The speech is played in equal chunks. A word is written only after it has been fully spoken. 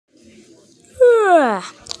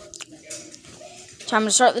Time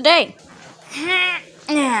to start the day.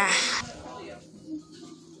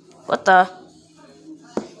 What the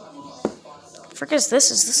frick is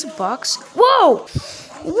this? Is this a box? Whoa!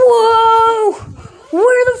 Whoa!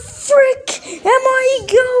 Where the frick am I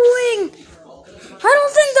going? I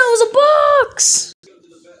don't think that was a box!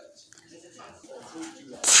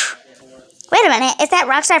 Wait a minute, is that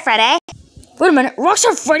Rockstar Freddy? Wait a minute,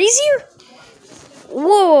 Rockstar Freddy's here?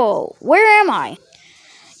 Whoa, where am I?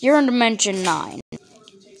 You're in Dimension 9.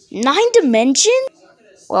 9 dimensions?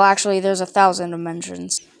 Well, actually, there's 1,000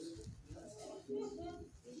 dimensions.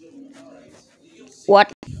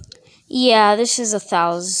 What? Yeah, this is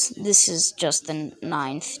 1,000. This is just the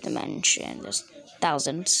 9th dimension. There's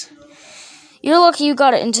thousands. You're lucky you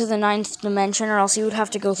got it into the 9th dimension, or else you would have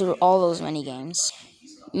to go through all those mini-games.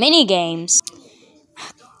 Mini-games?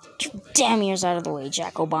 Damn yours out of the way,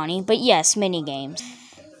 Jack O'Bonnie. But yes, mini-games.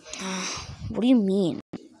 What do you mean?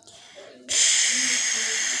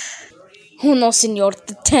 Oh no, senor,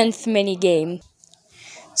 the 10th mini-game.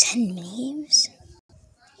 10 mini-games?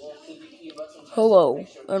 Hello,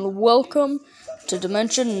 and welcome to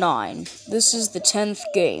Dimension 9. This is the 10th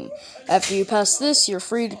game. After you pass this, you're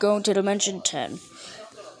free to go into Dimension 10.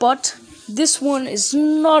 But this one is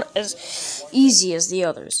not as easy as the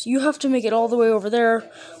others. You have to make it all the way over there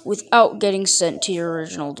without getting sent to your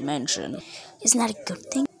original dimension. Isn't that a good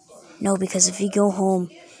thing? No, because if you go home,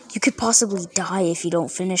 you could possibly die if you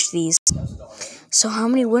don't finish these. So how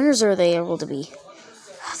many winners are they able to be?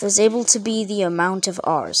 There's able to be the amount of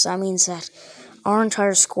ours. That means that our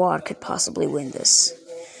entire squad could possibly win this.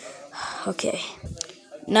 Okay.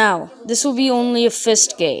 Now, this will be only a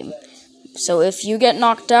fist game. So if you get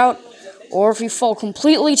knocked out, or if you fall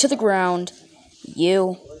completely to the ground,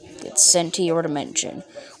 you get sent to your dimension.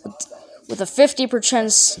 With a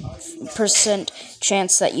 50%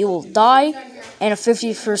 chance that you will die, and a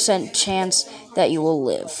 50% chance that you will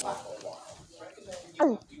live.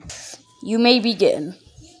 You may begin.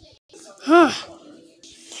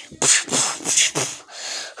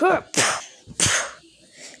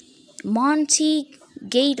 Monty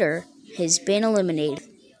Gator has been eliminated.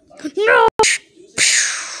 No!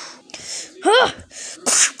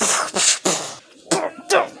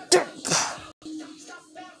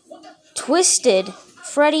 Twisted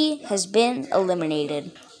Freddy has been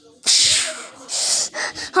eliminated.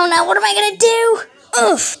 Oh no, what am I gonna do?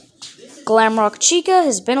 Oof! Glamrock Chica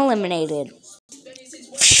has been eliminated.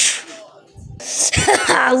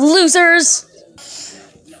 Losers!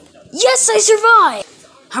 Yes, I survived!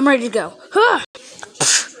 I'm ready to go.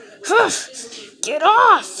 Get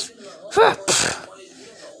off!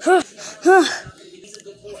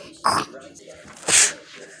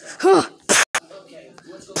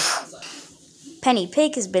 Penny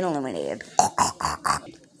Pig has been eliminated.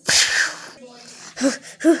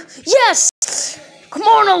 Yes! Come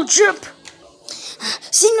on, old chip!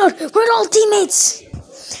 Senor, we're all teammates!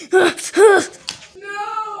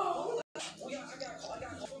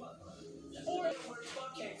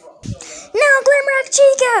 No, Glamrock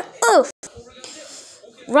Chica! Oof!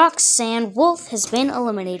 Roxanne Wolf has been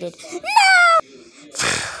eliminated. No!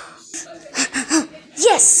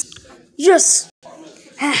 Yes! Yes!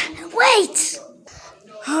 Wait!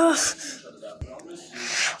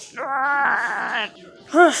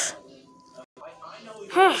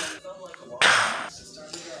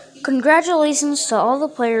 Congratulations to all the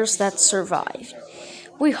players that survived.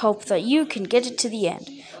 We hope that you can get it to the end.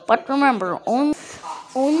 But remember, only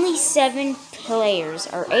 7 players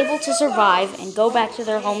are able to survive and go back to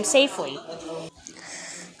their home safely.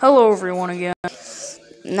 Hello everyone again.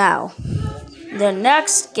 Now, the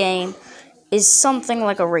next game is something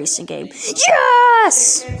like a racing game.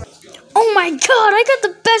 Yes! Oh my god, I got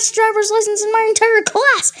the best driver's license in my entire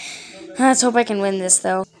class! Let's hope I can win this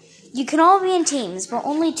though. You can all be in teams, but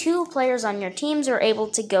only 2 players on your teams are able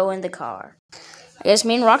to go in the car. I guess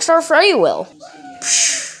me and Rockstar Freddy will.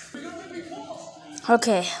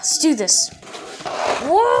 Okay, let's do this.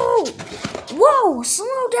 Whoa! Whoa!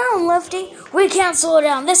 Slow down, Lefty. We can't slow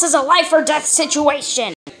down. This is a life or death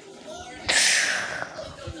situation.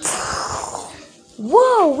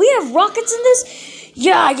 Whoa! We have rockets in this?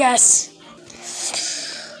 Yeah, I guess.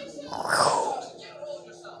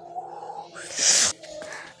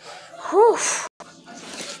 Whew.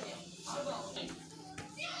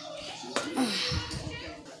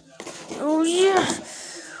 Oh, yeah.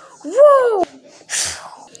 Whoa!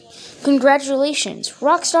 Congratulations,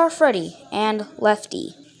 Rockstar Freddy and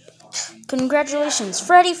Lefty. Congratulations,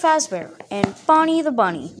 Freddy Fazbear and Bonnie the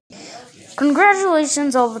Bunny.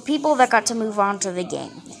 Congratulations, all the people that got to move on to the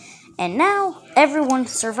game. And now, everyone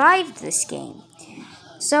survived this game.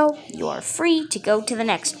 So, you are free to go to the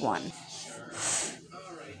next one.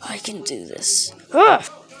 I can do this. Ugh.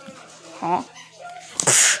 Huh?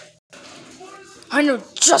 I know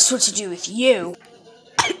just what to do with you.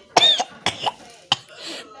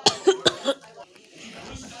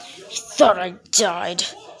 Thought I died.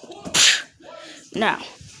 Now,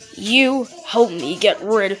 you help me get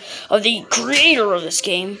rid of the creator of this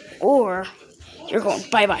game, or you're going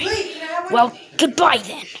bye-bye. Well, goodbye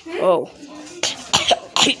then. Oh.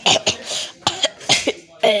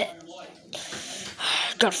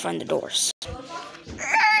 Gotta find the doors.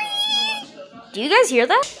 Do you guys hear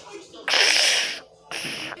that?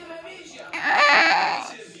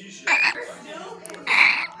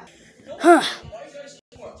 Huh.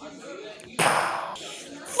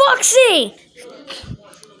 Foxy!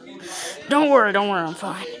 Don't worry, I'm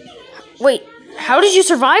fine. Wait, how did you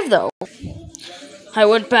survive though? I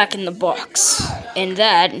went back in the box, and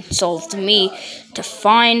that solved me to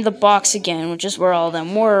find the box again, which is where all of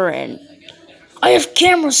them were, and I have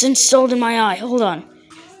cameras installed in my eye. Hold on.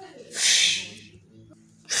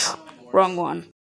 Wrong one.